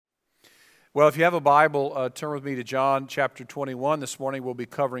Well, if you have a Bible, turn with me to John chapter 21. This morning we'll be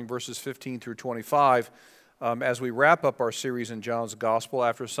covering verses 15 through 25 as we wrap up our series in John's Gospel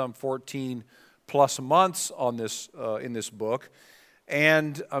after some 14 plus months on this in this book.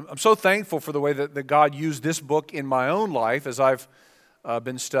 And I'm so thankful for the way that God used this book in my own life as I've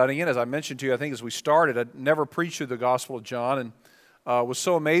been studying it. As I mentioned to you, I think as we started, I'd never preached through the Gospel of John, and it was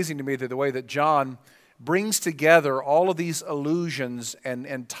so amazing to me that the way that John brings together all of these allusions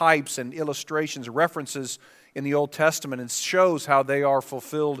and types and illustrations, references in the Old Testament, and shows how they are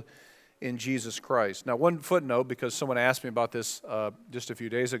fulfilled in Jesus Christ. Now, one footnote, because someone asked me about this just a few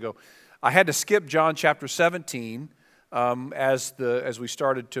days ago, I had to skip John chapter 17 as we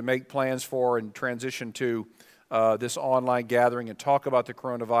started to make plans for and transition to this online gathering and talk about the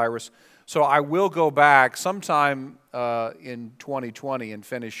coronavirus. So I will go back sometime in 2020 and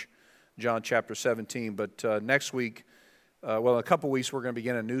finish John chapter 17, but next week, in a couple weeks, we're going to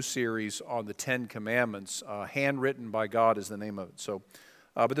begin a new series on the Ten Commandments. Handwritten by God is the name of it. So,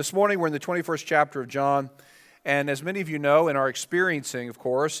 but this morning we're in the 21st chapter of John, and as many of you know and are experiencing, of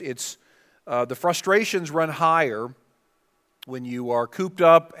course, it's the frustrations run higher when you are cooped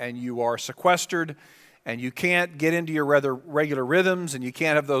up and you are sequestered, and you can't get into your regular rhythms, and you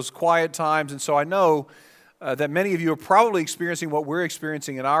can't have those quiet times. And so I know that many of you are probably experiencing what we're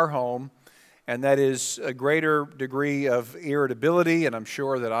experiencing in our home, and that is a greater degree of irritability, and I'm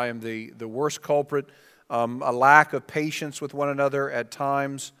sure that I am the worst culprit, a lack of patience with one another at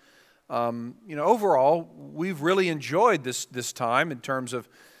times. Overall, we've really enjoyed this time in terms of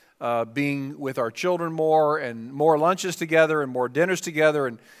being with our children more, and more lunches together, and more dinners together,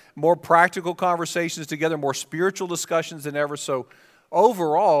 and more practical conversations together, more spiritual discussions than ever. So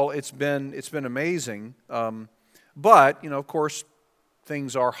overall, it's been amazing, but of course,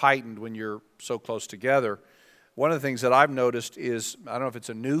 things are heightened when you're so close together. One of the things that I've noticed is, I don't know if it's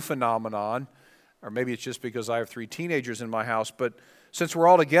a new phenomenon, or maybe it's just because I have 3 teenagers in my house, but since we're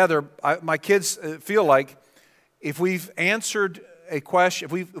all together, my kids feel like if we've answered a question,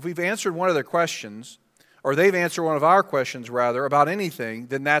 if we've answered one of their questions, or they've answered one of our questions rather about anything,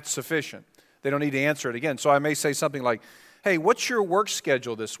 then that's sufficient. They don't need to answer it again. So I may say something like, "Hey, what's your work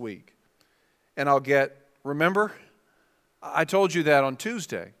schedule this week?" And I'll get, "Remember, I told you that on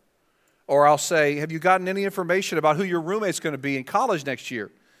Tuesday." Or I'll say, "Have you gotten any information about who your roommate's going to be in college next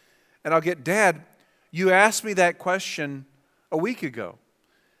year?" And I'll get, "Dad, you asked me that question a week ago."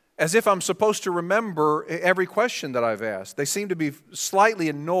 As if I'm supposed to remember every question that I've asked. They seem to be slightly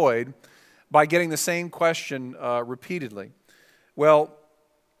annoyed by getting the same question repeatedly. Well,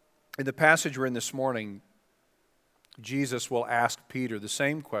 in the passage we're in this morning, Jesus will ask Peter the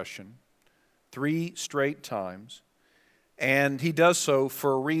same question 3 straight times, and he does so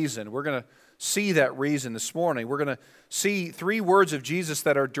for a reason. We're going to see that reason this morning. We're going to see 3 words of Jesus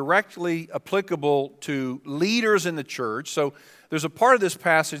that are directly applicable to leaders in the church. So there's a part of this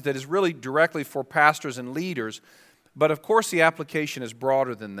passage that is really directly for pastors and leaders, but of course the application is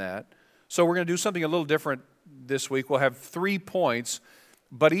broader than that. So we're going to do something a little different this week. We'll have 3 points,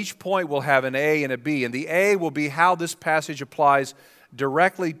 but each point will have an A and a B. And the A will be how this passage applies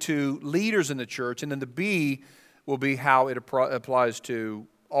directly to leaders in the church, and then the B will be how it applies to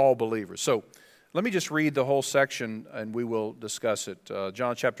all believers. So let me just read the whole section, and we will discuss it.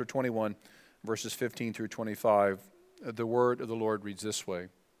 John chapter 21, verses 15 through 25. The word of the Lord reads this way.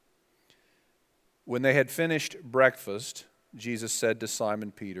 When they had finished breakfast, Jesus said to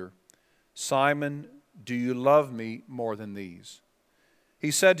Simon Peter, "Simon, do you love me more than these?" He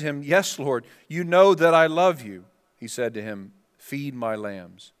said to him, "Yes, Lord, you know that I love you." He said to him, "Feed my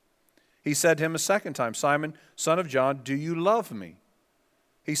lambs." He said to him a second time, "Simon, son of John, do you love me?"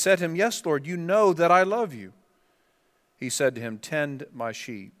 He said to him, "Yes, Lord, you know that I love you." He said to him, "Tend my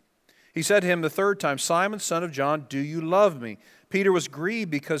sheep." He said to him the third time, "Simon, son of John, do you love me?" Peter was grieved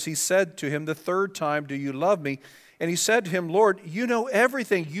because he said to him the third time, "Do you love me?" And he said to him, "Lord, you know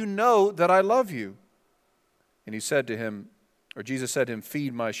everything. You know that I love you." And Jesus said to him,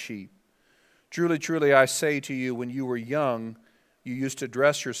 "Feed my sheep. Truly, truly, I say to you, when you were young, you used to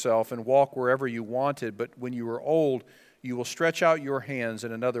dress yourself and walk wherever you wanted, but when you are old, you will stretch out your hands,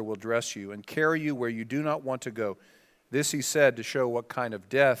 and another will dress you and carry you where you do not want to go." This he said to show what kind of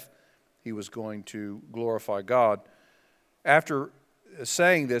death he was going to glorify God. After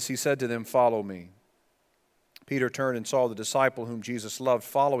saying this, he said to them, "Follow me." Peter turned and saw the disciple whom Jesus loved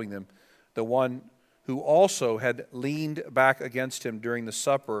following them, the one who also had leaned back against him during the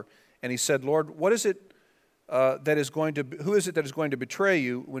supper. And he said, "Lord, who is it that is going to betray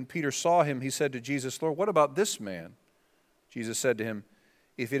you?" When Peter saw him, he said to Jesus, "Lord, what about this man?" Jesus said to him,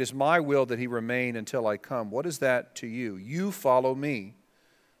 "If it is my will that he remain until I come, what is that to you? You follow me."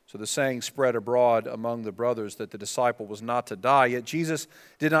 So the saying spread abroad among the brothers that the disciple was not to die. Yet Jesus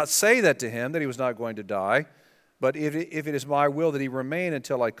did not say that to him, that he was not going to die. But if it is my will that he remain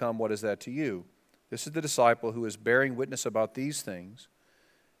until I come, what is that to you? This is the disciple who is bearing witness about these things,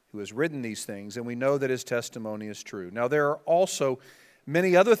 who has written these things, and we know that his testimony is true. Now there are also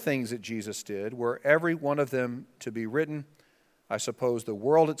many other things that Jesus did, were every one of them to be written, I suppose the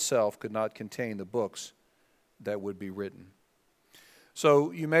world itself could not contain the books that would be written.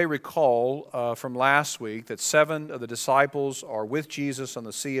 So you may recall from last week that 7 of the disciples are with Jesus on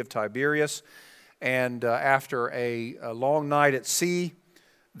the Sea of Tiberias, and after a long night at sea,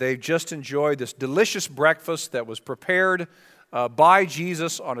 they've just enjoyed this delicious breakfast that was prepared by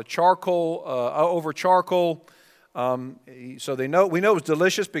Jesus on a charcoal, over charcoal. So we know it's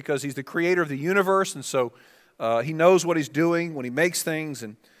delicious because he's the creator of the universe, and so he knows what he's doing when he makes things.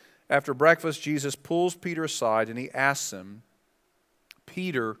 And after breakfast, Jesus pulls Peter aside and he asks him,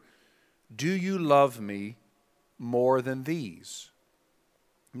 Peter, do you love me more than these?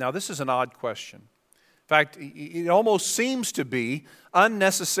 Now, this is an odd question. In fact, it almost seems to be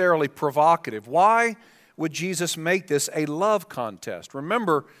unnecessarily provocative. Why would Jesus make this a love contest?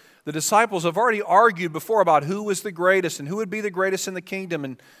 Remember, the disciples have already argued before about who was the greatest and who would be the greatest in the kingdom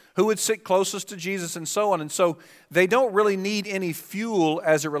and who would sit closest to Jesus and so on. And so they don't really need any fuel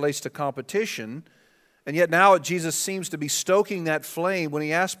as it relates to competition. And yet now Jesus seems to be stoking that flame when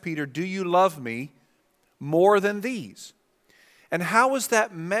he asks Peter, do you love me more than these? And how is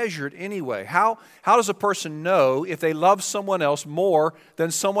that measured anyway? How does a person know if they love someone else more than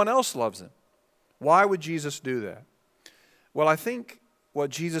someone else loves them? Why would Jesus do that? Well, I think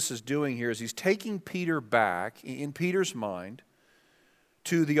what Jesus is doing here is he's taking Peter back, in Peter's mind,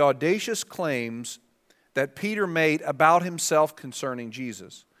 to the audacious claims that Peter made about himself concerning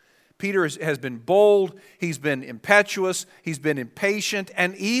Jesus. Peter has been bold, he's been impetuous, he's been impatient,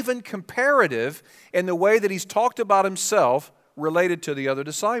 and even comparative in the way that he's talked about himself related to the other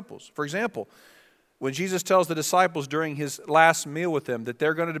disciples. For example, when Jesus tells the disciples during his last meal with them that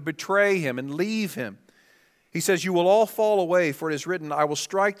they're going to betray him and leave him, he says, you will all fall away, for it is written, I will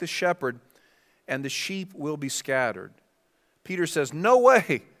strike the shepherd, and the sheep will be scattered. Peter says, no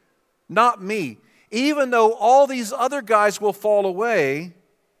way, not me. Even though all these other guys will fall away,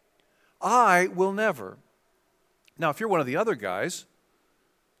 I will never. Now, if you're one of the other guys,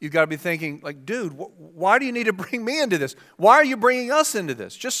 you've got to be thinking, like, dude, why do you need to bring me into this? Why are you bringing us into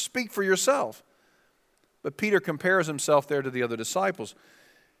this? Just speak for yourself. But Peter compares himself there to the other disciples.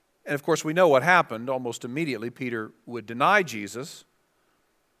 And of course, we know what happened. Almost immediately, Peter would deny Jesus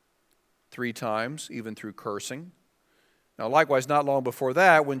 3 times, even through cursing. Now, likewise, not long before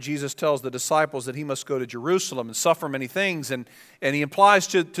that, when Jesus tells the disciples that he must go to Jerusalem and suffer many things, and he implies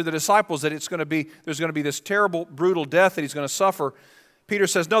to the disciples that there's going to be this terrible, brutal death that he's going to suffer, Peter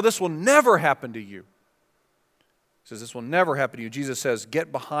says, no, this will never happen to you. He says, this will never happen to you. Jesus says,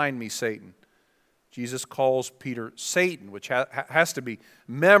 get behind me, Satan. Jesus calls Peter Satan, which has to be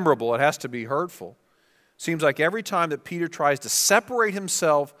memorable. It has to be hurtful. Seems like every time that Peter tries to separate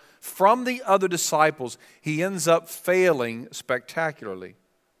himself from the other disciples, he ends up failing spectacularly.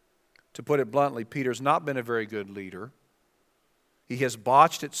 To put it bluntly, Peter's not been a very good leader. He has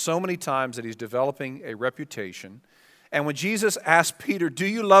botched it so many times that he's developing a reputation. And when Jesus asked Peter, do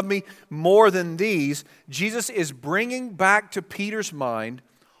you love me more than these? Jesus is bringing back to Peter's mind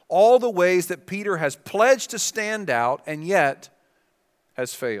all the ways that Peter has pledged to stand out and yet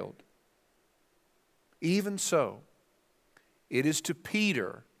has failed. Even so, it is to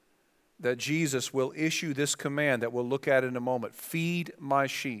Peter that Jesus will issue this command that we'll look at in a moment. Feed my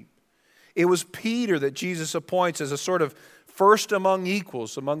sheep. It was Peter that Jesus appoints as a sort of first among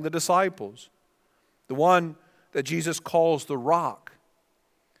equals among the disciples. The one that Jesus calls the rock.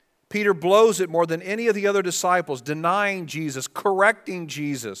 Peter blows it more than any of the other disciples, denying Jesus, correcting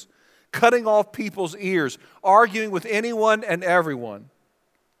Jesus, cutting off people's ears, arguing with anyone and everyone.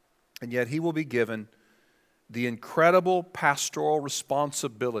 And yet he will be given the incredible pastoral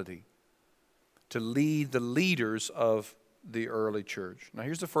responsibility to lead the leaders of the early church. Now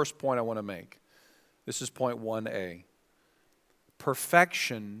here's the first point I want to make. This is point 1A.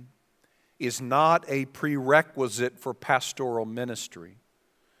 Perfection is not a prerequisite for pastoral ministry.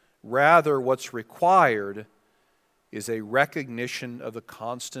 Rather, what's required is a recognition of the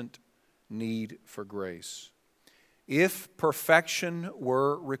constant need for grace. If perfection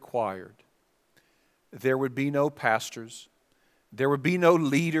were required, there would be no pastors, there would be no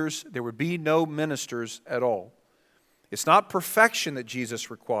leaders, there would be no ministers at all. It's not perfection that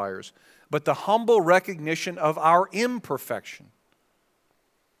Jesus requires, but the humble recognition of our imperfection.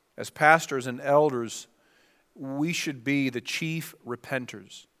 As pastors and elders, we should be the chief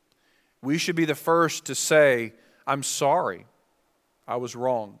repenters. We should be the first to say, I'm sorry, I was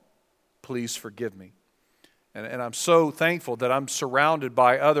wrong, please forgive me. And I'm so thankful that I'm surrounded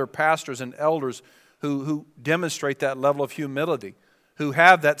by other pastors and elders who demonstrate that level of humility, who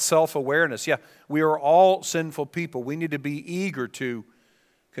have that self-awareness. Yeah, we are all sinful people. We need to be eager to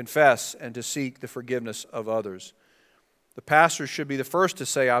confess and to seek the forgiveness of others. The pastor should be the first to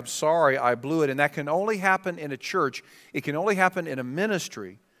say, I'm sorry, I blew it. And that can only happen in a church. It can only happen in a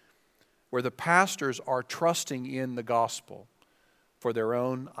ministry where the pastors are trusting in the gospel for their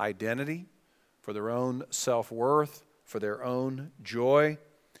own identity, for their own self-worth, for their own joy.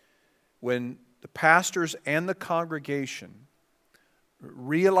 When the pastors and the congregation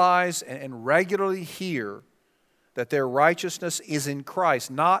realize and regularly hear that their righteousness is in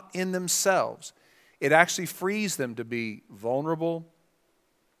Christ, not in themselves, it actually frees them to be vulnerable,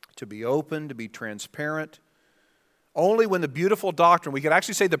 to be open, to be transparent. Only when the beautiful doctrine, we could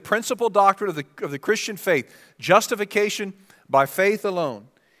actually say the principal doctrine of the Christian faith, justification by faith alone,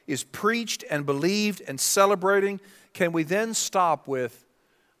 is preached and believed and celebrating, can we then stop with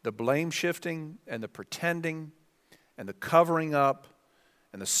the blame shifting and the pretending and the covering up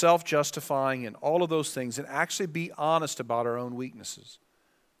and the self-justifying and all of those things, and actually be honest about our own weaknesses.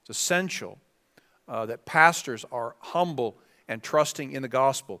 It's essential that pastors are humble and trusting in the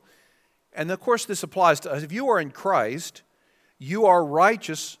gospel. And of course this applies to us. If you are in Christ, you are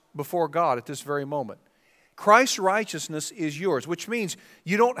righteous before God at this very moment. Christ's righteousness is yours, which means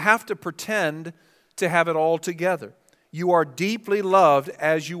you don't have to pretend to have it all together. You are deeply loved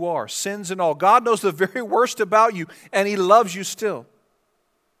as you are, sins and all. God knows the very worst about you, and He loves you still.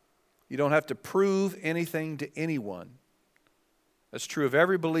 You don't have to prove anything to anyone. That's true of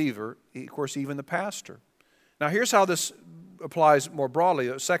every believer, of course, even the pastor. Now, here's how this applies more broadly,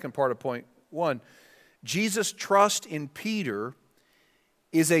 the second part of point 1. Jesus' trust in Peter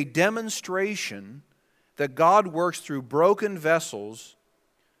is a demonstration that God works through broken vessels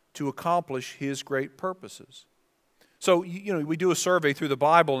to accomplish His great purposes. So, we do a survey through the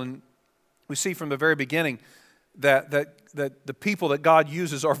Bible, and we see from the very beginning that the people that God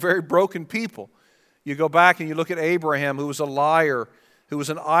uses are very broken people. You go back and you look at Abraham, who was a liar, who was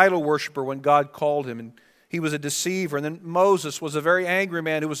an idol worshiper when God called him, and he was a deceiver. And then Moses was a very angry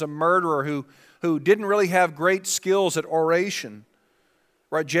man who was a murderer, who didn't really have great skills at oration.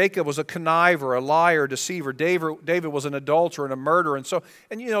 Right? Jacob was a conniver, a liar, deceiver. David was an adulterer and a murderer. And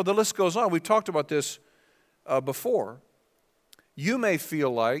the list goes on. We've talked about this before. You may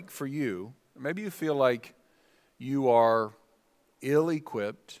feel like, for you, maybe you feel like you are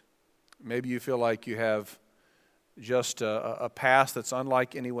ill-equipped. Maybe you feel like you have just a past that's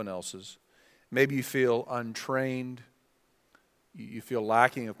unlike anyone else's. Maybe you feel untrained. You feel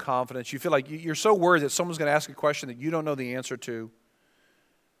lacking of confidence. You feel like you're so worried that someone's going to ask a question that you don't know the answer to.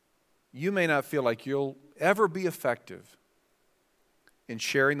 You may not feel like you'll ever be effective in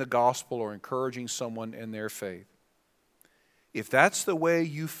sharing the gospel or encouraging someone in their faith. If that's the way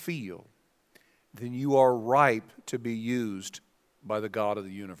you feel, then you are ripe to be used by the God of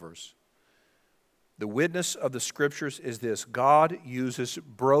the universe. The witness of the Scriptures is this: God uses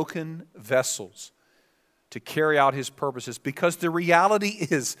broken vessels to carry out His purposes, because the reality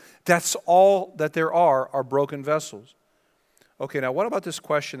is that's all that there are broken vessels. Okay, now what about this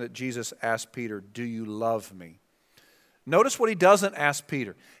question that Jesus asked Peter, do you love me? Notice what He doesn't ask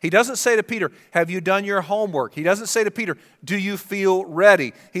Peter. He doesn't say to Peter, have you done your homework? He doesn't say to Peter, do you feel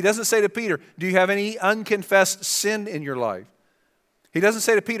ready? He doesn't say to Peter, do you have any unconfessed sin in your life? He doesn't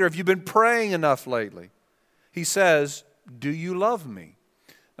say to Peter, have you been praying enough lately? He says, do you love me?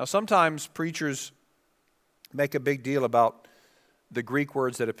 Now, sometimes preachers make a big deal about the Greek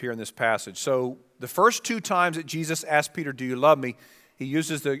words that appear in this passage. So the first 2 times that Jesus asked Peter, do you love me, He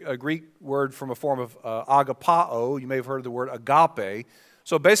uses a Greek word from a form of agapao. You may have heard of the word agape.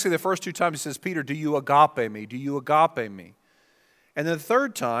 So basically the first 2 times He says, Peter, do you agape me? Do you agape me? And then the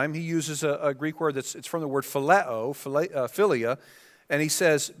third time He uses a Greek word it's from the word phileo, philia. And He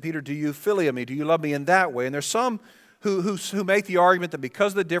says, Peter, do you philia me? Do you love me in that way? And there's some who make the argument that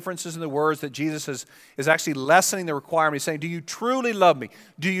because of the differences in the words that Jesus is actually lessening the requirement. He's saying, do you truly love me?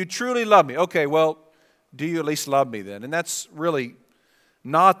 Do you truly love me? Okay, well, do you at least love me then? And that's really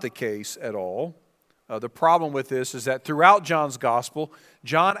not the case at all. The problem with this is that throughout John's gospel,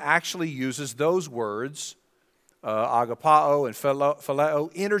 John actually uses those words, agapao and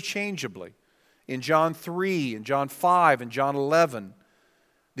phileo, interchangeably. In John 3, in John 5, in John 11,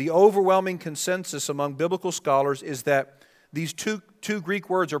 the overwhelming consensus among biblical scholars is that these two Greek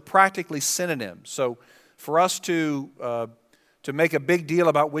words are practically synonyms. So for us to make a big deal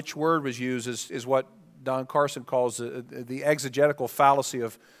about which word was used is what Don Carson calls the exegetical fallacy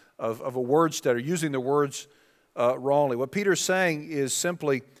of of a word study, using the words wrongly. What Peter's saying is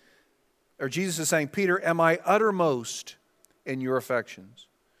simply, or Jesus is saying, Peter, am I uttermost in your affections?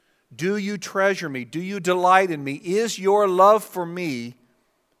 Do you treasure me? Do you delight in me? Is your love for me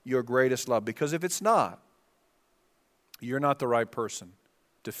your greatest love? Because if it's not, you're not the right person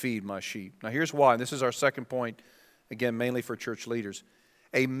to feed my sheep. Now here's why, and this is our second point, again, mainly for church leaders.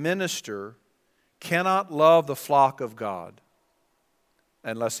 A minister cannot love the flock of God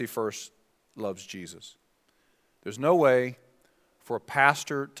unless he first loves Jesus. There's no way for a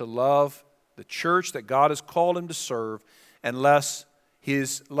pastor to love the church that God has called him to serve unless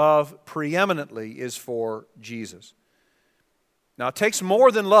his love preeminently is for Jesus. Now, it takes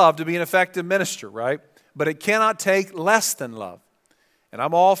more than love to be an effective minister, right? But it cannot take less than love. And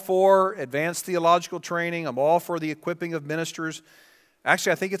I'm all for advanced theological training. I'm all for the equipping of ministers.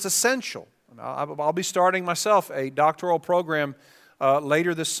 Actually, I think it's essential. I'll be starting myself a doctoral program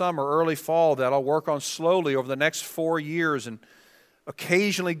later this summer, early fall, that I'll work on slowly over the next 4 years and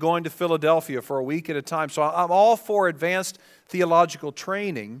occasionally going to Philadelphia for a week at a time. So I'm all for advanced theological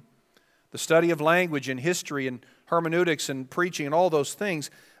training, the study of language and history and hermeneutics and preaching and all those things.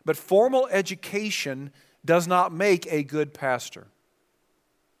 But formal education does not make a good pastor.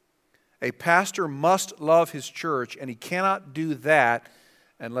 A pastor must love his church, and he cannot do that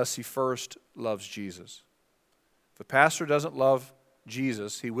unless he first loves Jesus. If a pastor doesn't love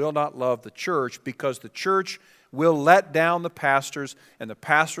Jesus, he will not love the church, because the church will let down the pastors and the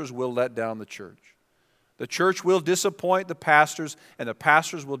pastors will let down the church. The church will disappoint the pastors and the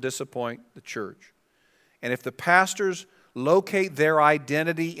pastors will disappoint the church. And if the pastors locate their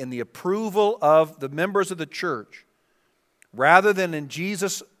identity in the approval of the members of the church rather than in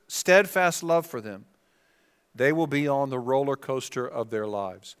Jesus' steadfast love for them, they will be on the roller coaster of their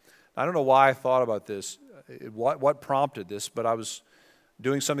lives. I don't know why I thought about this, what prompted this, but I was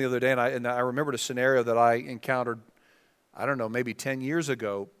doing something the other day, and I remembered a scenario that I encountered, I don't know, maybe 10 years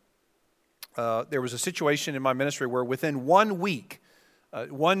ago. There was a situation in my ministry where within 1 week,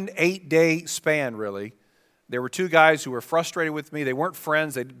 1 8-day span really, there were two guys who were frustrated with me. They weren't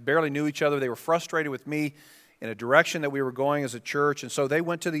friends. They barely knew each other. They were frustrated with me in a direction that we were going as a church, and so they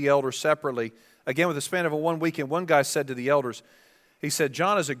went to the elders separately, again with a span of 1 week, and one guy said to the elders, he said,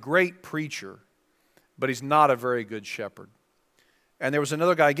 John is a great preacher, but he's not a very good shepherd. And there was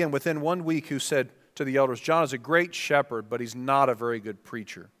another guy, again, within 1 week who said to the elders, John is a great shepherd, but he's not a very good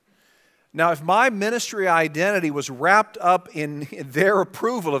preacher. Now, if my ministry identity was wrapped up in their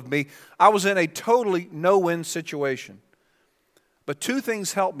approval of me, I was in a totally no-win situation. But two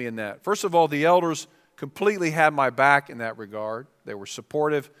things helped me in that. First of all, the elders completely had my back in that regard. They were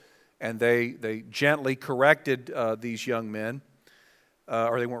supportive, and they gently corrected these young men,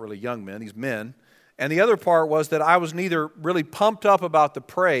 or they weren't really young men, these men. And the other part was that I was neither really pumped up about the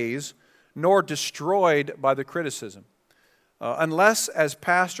praise nor destroyed by the criticism. Unless, as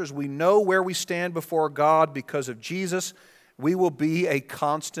pastors, we know where we stand before God because of Jesus, we will be a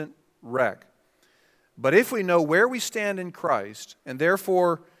constant wreck. But if we know where we stand in Christ, and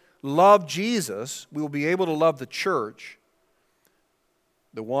therefore love Jesus, we will be able to love the church,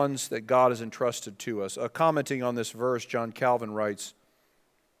 the ones that God has entrusted to us. Commenting on this verse, John Calvin writes,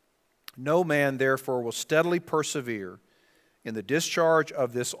 no man, therefore, will steadily persevere in the discharge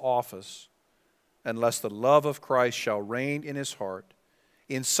of this office unless the love of Christ shall reign in his heart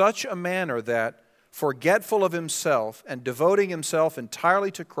in such a manner that, forgetful of himself and devoting himself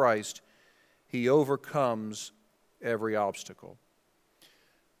entirely to Christ, he overcomes every obstacle.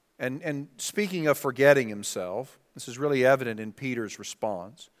 And speaking of forgetting himself, this is really evident in Peter's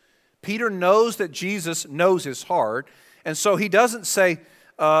response. Peter knows that Jesus knows his heart, and so he doesn't say,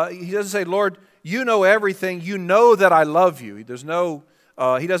 Lord, you know everything. You know that I love you. There's no.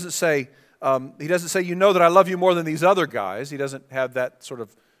 He doesn't say, you know that I love you more than these other guys. He doesn't have that sort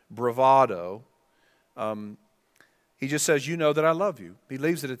of bravado. He just says, you know that I love you. He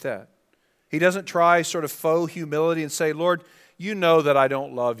leaves it at that. He doesn't try sort of faux humility and say, Lord, you know that I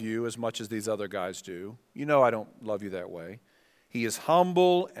don't love you as much as these other guys do. You know I don't love you that way. He is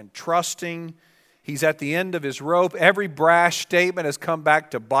humble and trusting. He's at the end of his rope. Every brash statement has come back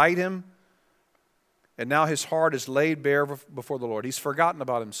to bite him. And now his heart is laid bare before the Lord. He's forgotten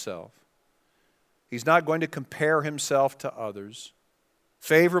about himself. He's not going to compare himself to others,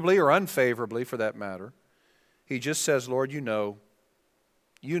 favorably or unfavorably for that matter. He just says, Lord, you know,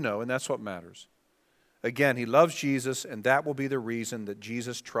 and that's what matters. Again, he loves Jesus, and that will be the reason that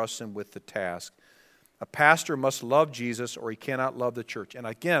Jesus trusts him with the task. A pastor must love Jesus or he cannot love the church. And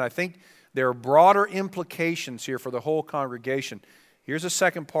again, I think there are broader implications here for the whole congregation. Here's the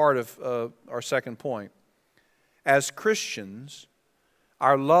second part of our second point. As Christians,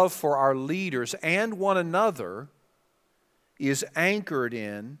 our love for our leaders and one another is anchored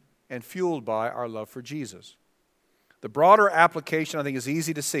in and fueled by our love for Jesus. The broader application, I think, is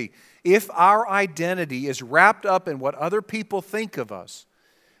easy to see. If our identity is wrapped up in what other people think of us,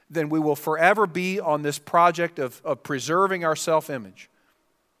 then we will forever be on this project of preserving our self-image,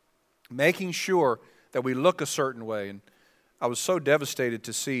 making sure that we look a certain way. And I was so devastated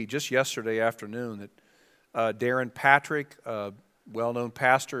to see just yesterday afternoon that Darren Patrick, a well-known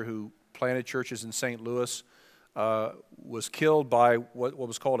pastor who planted churches in St. Louis, was killed by what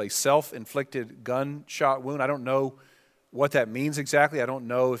was called a self-inflicted gunshot wound. I don't know what that means exactly. I don't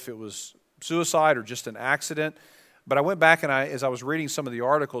know if it was suicide or just an accident. But I went back and as I was reading some of the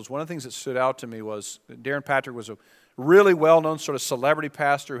articles, one of the things that stood out to me was that Darren Patrick was a really well-known sort of celebrity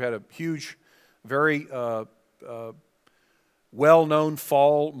pastor who had a huge, very well-known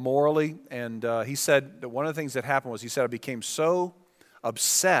fall morally. And he said that one of the things that happened was, he said, I became so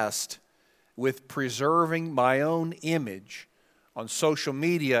obsessed with preserving my own image on social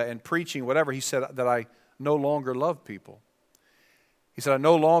media and preaching, whatever, he said, that I no longer love people. He said, I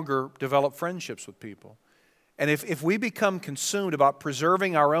no longer develop friendships with people. And if we become consumed about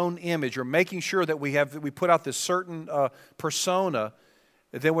preserving our own image or making sure that we put out this certain persona,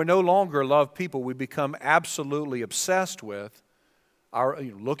 then we no longer love people. We become absolutely obsessed with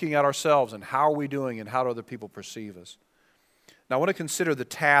looking at ourselves and how are we doing and how do other people perceive us. Now I want to consider the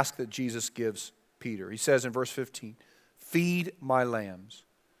task that Jesus gives Peter. He says in verse 15, feed my lambs.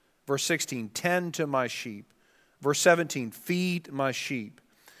 Verse 16, tend to my sheep. Verse 17, feed my sheep.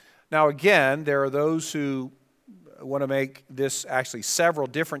 Now again, there are those who want to make this actually several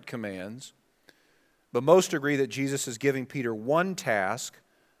different commands, but most agree that Jesus is giving Peter one task,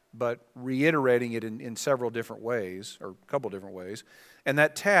 but reiterating it in several different ways, or a couple different ways. And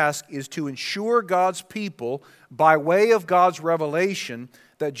that task is to ensure God's people, by way of God's revelation,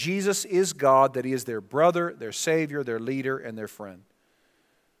 that Jesus is God, that He is their brother, their Savior, their leader, and their friend.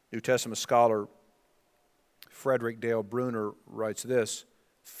 New Testament scholar Frederick Dale Bruner writes this: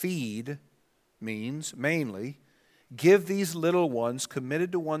 feed means mainly give these little ones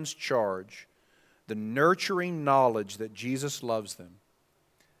committed to one's charge the nurturing knowledge that Jesus loves them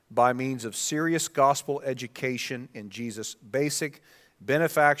by means of serious gospel education in Jesus' basic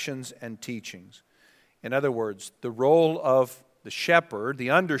benefactions and teachings. In other words, the role of the shepherd, the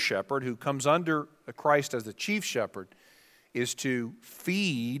under-shepherd, who comes under Christ as the chief shepherd, is to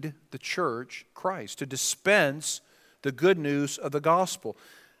feed the church Christ, to dispense the good news of the gospel.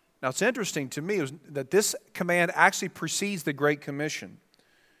 Now, it's interesting to me that this command actually precedes the Great Commission,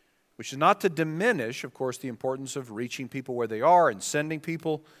 which is not to diminish, of course, the importance of reaching people where they are and sending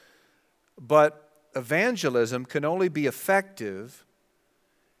people, but evangelism can only be effective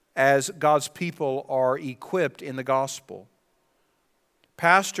as God's people are equipped in the gospel.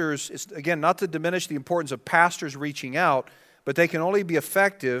 Pastors, it's, again, not to diminish the importance of pastors reaching out, but they can only be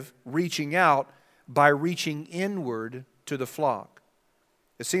effective reaching out by reaching inward to the flock.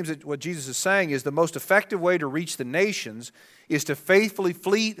 It seems that what Jesus is saying is the most effective way to reach the nations is to faithfully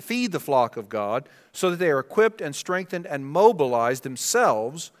feed the flock of God so that they are equipped and strengthened and mobilized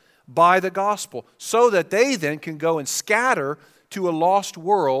themselves by the gospel, so that they then can go and scatter to a lost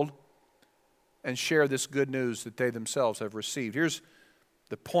world and share this good news that they themselves have received. Here's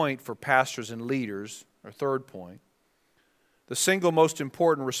the point for pastors and leaders, our third point. The single most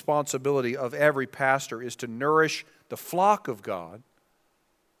important responsibility of every pastor is to nourish the flock of God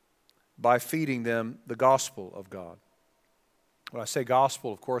by feeding them the gospel of God. When I say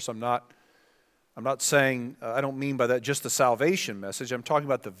gospel, of course, I'm not saying, I don't mean by that just the salvation message. I'm talking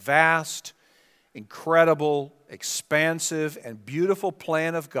about the vast, incredible, expansive, and beautiful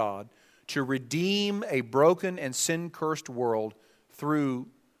plan of God to redeem a broken and sin-cursed world through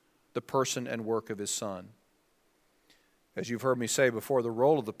the person and work of His Son. As you've heard me say before, the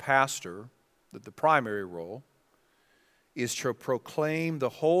role of the pastor, the primary role, is to proclaim the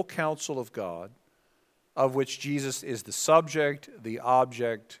whole counsel of God, of which Jesus is the subject, the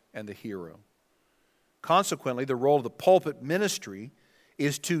object, and the hero. Consequently, the role of the pulpit ministry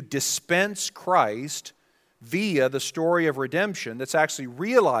is to dispense Christ via the story of redemption that's actually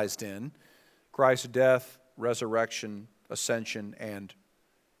realized in Christ's death, resurrection, ascension, and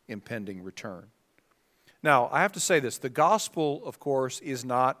impending return. Now, I have to say this. The gospel, of course, is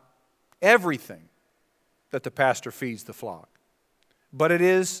not everything that the pastor feeds the flock, but it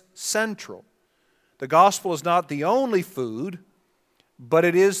is central. The gospel is not the only food, but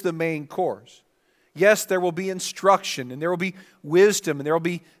it is the main course. Yes, there will be instruction, and there will be wisdom, and there will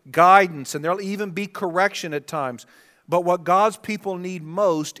be guidance, and there will even be correction at times. But what God's people need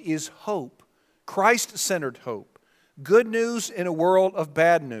most is hope, Christ-centered hope, Good news in a world of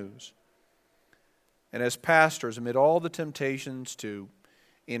bad news. And as pastors, amid all the temptations to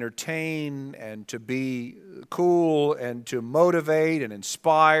entertain and to be cool and to motivate and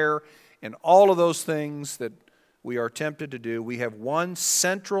inspire and all of those things that we are tempted to do, we have one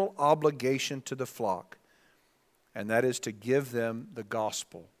central obligation to the flock, and that is to give them the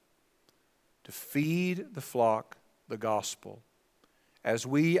gospel, to feed the flock the gospel. As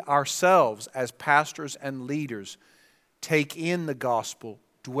we ourselves, as pastors and leaders, take in the gospel,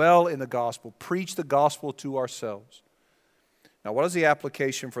 dwell in the gospel, preach the gospel to ourselves. Now, what is the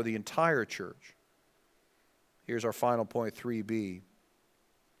application for the entire church? Here's our final point, 3b.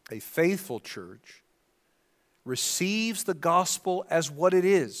 A faithful church receives the gospel as what it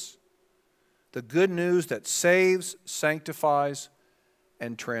is, the good news that saves, sanctifies,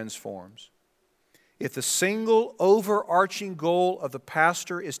 and transforms. If the single overarching goal of the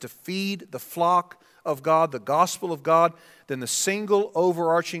pastor is to feed the flock of God, the gospel of God, then the single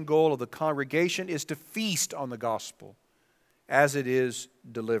overarching goal of the congregation is to feast on the gospel as it is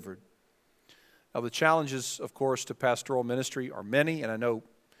delivered. Now, the challenges, of course, to pastoral ministry are many, and I know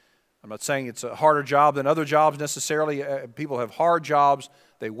I'm not saying it's a harder job than other jobs necessarily. People have hard jobs.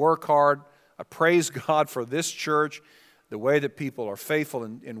 They work hard. I praise God for this church, the way that people are faithful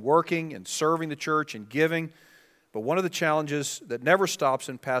in working and serving the church and giving. But one of the challenges that never stops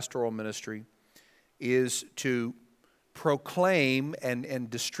in pastoral ministry is to proclaim and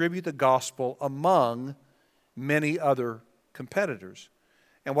distribute the gospel among many other competitors.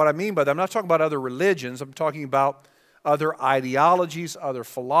 And what I mean by that, I'm not talking about other religions. I'm talking about other ideologies, other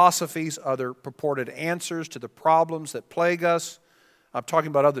philosophies, other purported answers to the problems that plague us. I'm talking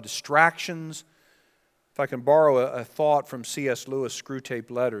about other distractions. If I can borrow a thought from C.S. Lewis'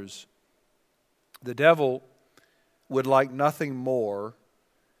 Screwtape Letters, the devil would like nothing more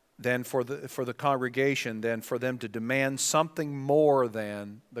than for the congregation than for them to demand something more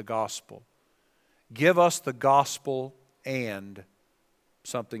than the gospel. Give us the gospel and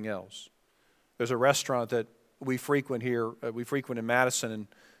something else. There's a restaurant that we frequent here. We frequent in Madison, and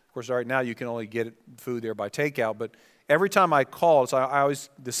of course, right now you can only get food there by takeout. But every time I call, I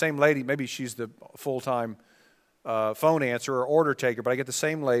always the same lady. Maybe she's the full-time phone answerer or order taker, but I get the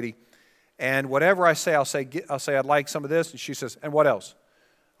same lady. And whatever I say, I'll say I'd like some of this, and she says, "And what else?"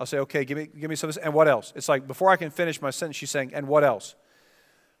 I'll say, "Okay, give me some of this, and what else?" It's like before I can finish my sentence, she's saying, "And what else?"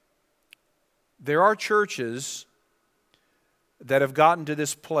 There are churches that have gotten to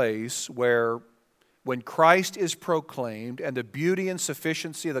this place where when Christ is proclaimed and the beauty and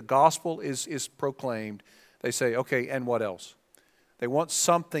sufficiency of the gospel is proclaimed, they say, "Okay, and what else?" They want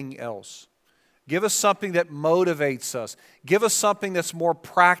something else. Give us something that motivates us. Give us something that's more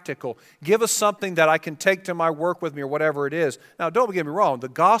practical. Give us something that I can take to my work with me or whatever it is. Now, don't get me wrong. The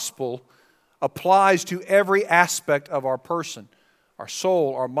gospel applies to every aspect of our person, our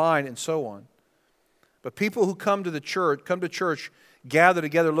soul, our mind, and so on. But people who come to church, gather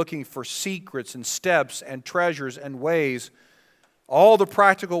together looking for secrets and steps and treasures and ways, all the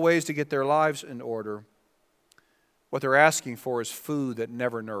practical ways to get their lives in order. What they're asking for is food that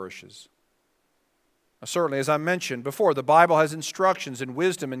never nourishes. Now, certainly, as I mentioned before, the Bible has instructions and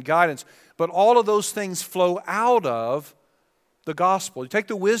wisdom and guidance, but all of those things flow out of the gospel. You take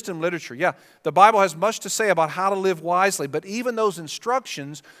the wisdom literature. Yeah, the Bible has much to say about how to live wisely, but even those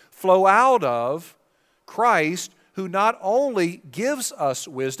instructions flow out of Christ, who not only gives us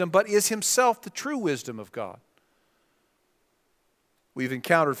wisdom, but is himself the true wisdom of God. We've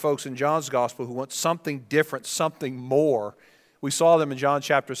encountered folks in John's gospel who want something different, something more. We saw them in John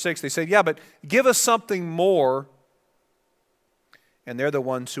chapter 6. They said, "Yeah, but give us something more." And they're the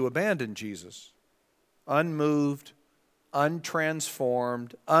ones who abandoned Jesus. Unmoved,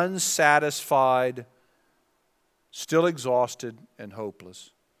 untransformed, unsatisfied, still exhausted and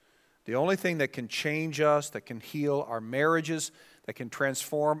hopeless. The only thing that can change us, that can heal our marriages, that can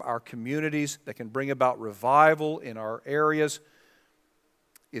transform our communities, that can bring about revival in our areas,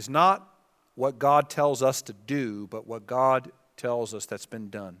 is not what God tells us to do, but what God tells us that's been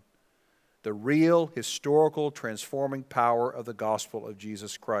done. The real, historical, transforming power of the gospel of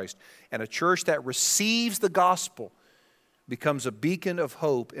Jesus Christ. And a church that receives the gospel becomes a beacon of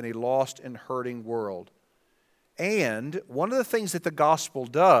hope in a lost and hurting world. And one of the things that the gospel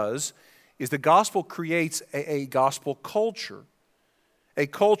does is the gospel creates a gospel culture. A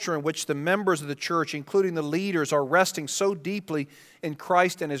culture in which the members of the church, including the leaders, are resting so deeply in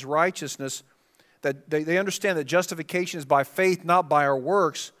Christ and his righteousness that they understand that justification is by faith, not by our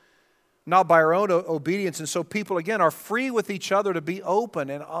works, not by our own obedience. And so people, again, are free with each other to be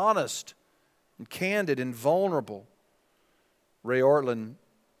open and honest and candid and vulnerable. Ray Ortlund,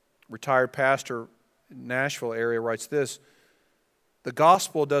 retired pastor Nashville area, writes this: the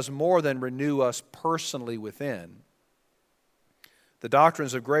gospel does more than renew us personally within. The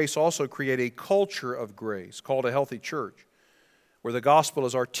doctrines of grace also create a culture of grace called a healthy church, where the gospel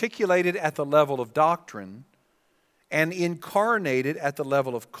is articulated at the level of doctrine and incarnated at the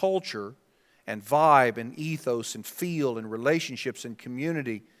level of culture and vibe and ethos and feel and relationships and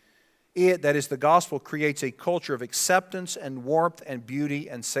community. It, that is the gospel, creates a culture of acceptance and warmth and beauty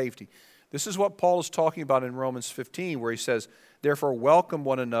and safety. This is what Paul is talking about in Romans 15, where he says, therefore welcome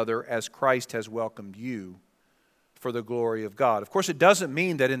one another as Christ has welcomed you for the glory of God. Of course, it doesn't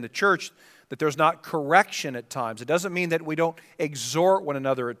mean that in the church that there's not correction at times. It doesn't mean that we don't exhort one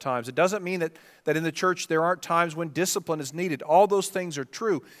another at times. It doesn't mean that in the church there aren't times when discipline is needed. All those things are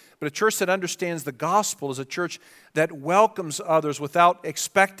true. But a church that understands the gospel is a church that welcomes others without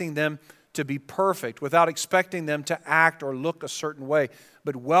expecting them to be perfect, without expecting them to act or look a certain way,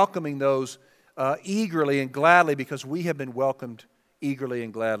 but welcoming those eagerly and gladly because we have been welcomed eagerly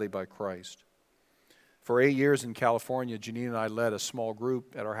and gladly by Christ. For 8 years in California, Janine and I led a small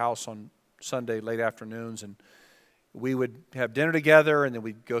group at our house on Sunday late afternoons, and we would have dinner together, and then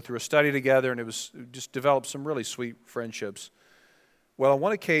we'd go through a study together, and it was just developed some really sweet friendships. Well, on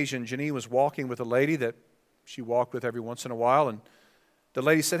one occasion, Janine was walking with a lady that she walked with every once in a while, and the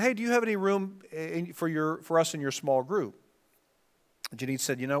lady said, "Hey, do you have any room for us in your small group?" And Janine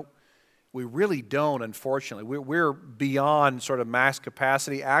said, we really don't, unfortunately. We're beyond sort of max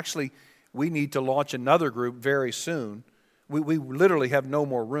capacity. Actually, we need to launch another group very soon. We literally have no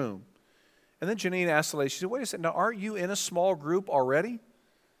more room. And then Janine asked the lady, she said, wait a second, now aren't you in a small group already?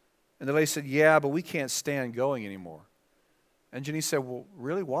 And the lady said, yeah, but we can't stand going anymore. And Janine said, well,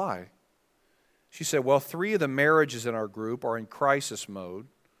 really, why? She said, well, 3 of the marriages in our group are in crisis mode.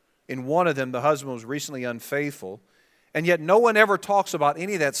 In one of them, the husband was recently unfaithful. And yet no one ever talks about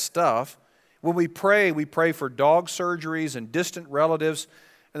any of that stuff. When we pray for dog surgeries and distant relatives.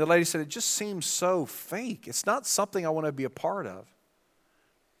 And the lady said, it just seems so fake. It's not something I want to be a part of.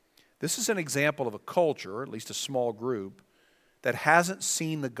 This is an example of a culture, or at least a small group, that hasn't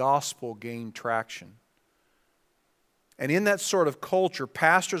seen the gospel gain traction. And in that sort of culture,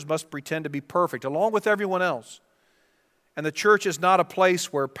 pastors must pretend to be perfect, along with everyone else. And the church is not a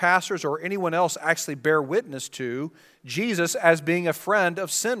place where pastors or anyone else actually bear witness to Jesus as being a friend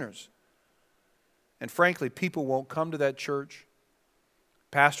of sinners. And frankly, people won't come to that church.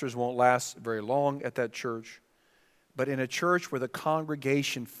 Pastors won't last very long at that church. But in a church where the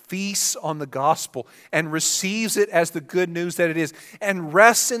congregation feasts on the gospel and receives it as the good news that it is and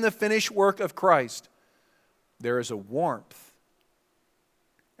rests in the finished work of Christ, there is a warmth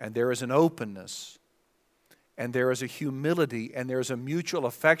and there is an openness and there is a humility and there is a mutual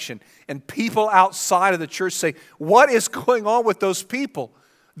affection. And people outside of the church say, what is going on with those people?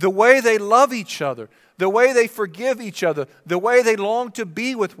 The way they love each other, the way they forgive each other, the way they long to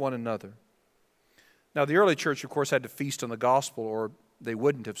be with one another. Now, the early church, of course, had to feast on the gospel or they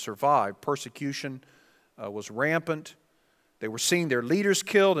wouldn't have survived. Persecution was rampant. They were seeing their leaders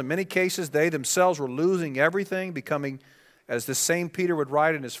killed. In many cases, they themselves were losing everything, becoming, as the same Peter would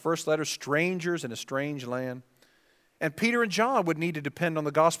write in his first letter, strangers in a strange land. And Peter and John would need to depend on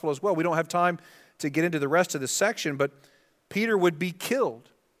the gospel as well. We don't have time to get into the rest of this section, but Peter would be killed,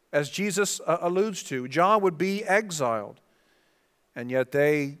 as Jesus alludes to. John would be exiled. And yet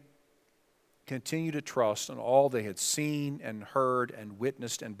they continue to trust on all they had seen and heard and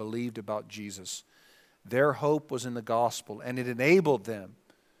witnessed and believed about Jesus. Their hope was in the gospel, and it enabled them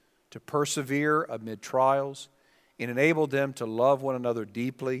to persevere amid trials. It enabled them to love one another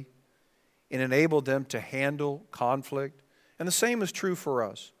deeply. It enabled them to handle conflict. And the same is true for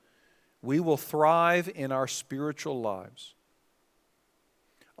us. We will thrive in our spiritual lives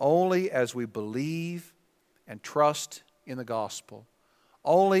only as we believe and trust in the gospel.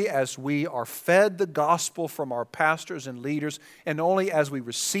 Only as we are fed the gospel from our pastors and leaders, and only as we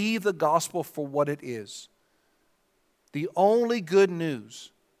receive the gospel for what it is. The only good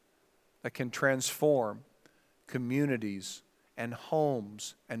news that can transform communities and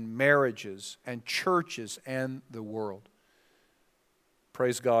homes and marriages and churches and the world.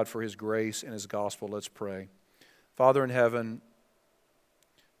 Praise God for His grace and His gospel. Let's pray. Father in heaven,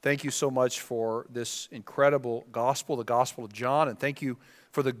 thank you so much for this incredible gospel, the Gospel of John, and thank you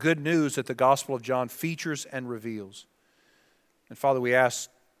for the good news that the Gospel of John features and reveals. And Father, we ask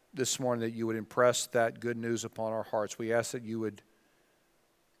this morning that you would impress that good news upon our hearts. We ask that you would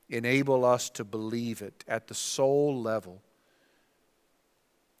enable us to believe it at the soul level,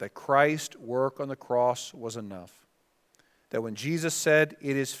 that Christ's work on the cross was enough. That when Jesus said,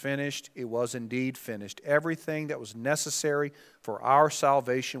 "It is finished," it was indeed finished. Everything that was necessary for our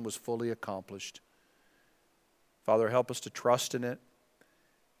salvation was fully accomplished. Father, help us to trust in it.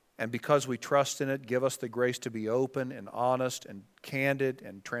 And because we trust in it, give us the grace to be open and honest and candid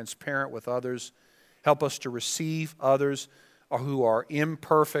and transparent with others. Help us to receive others who are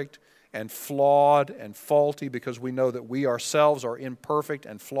imperfect and flawed and faulty, because we know that we ourselves are imperfect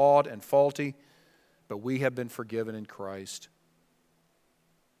and flawed and faulty, but we have been forgiven in Christ.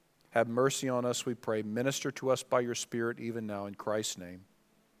 Have mercy on us, we pray. Minister to us by your Spirit even now in Christ's name.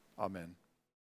 Amen.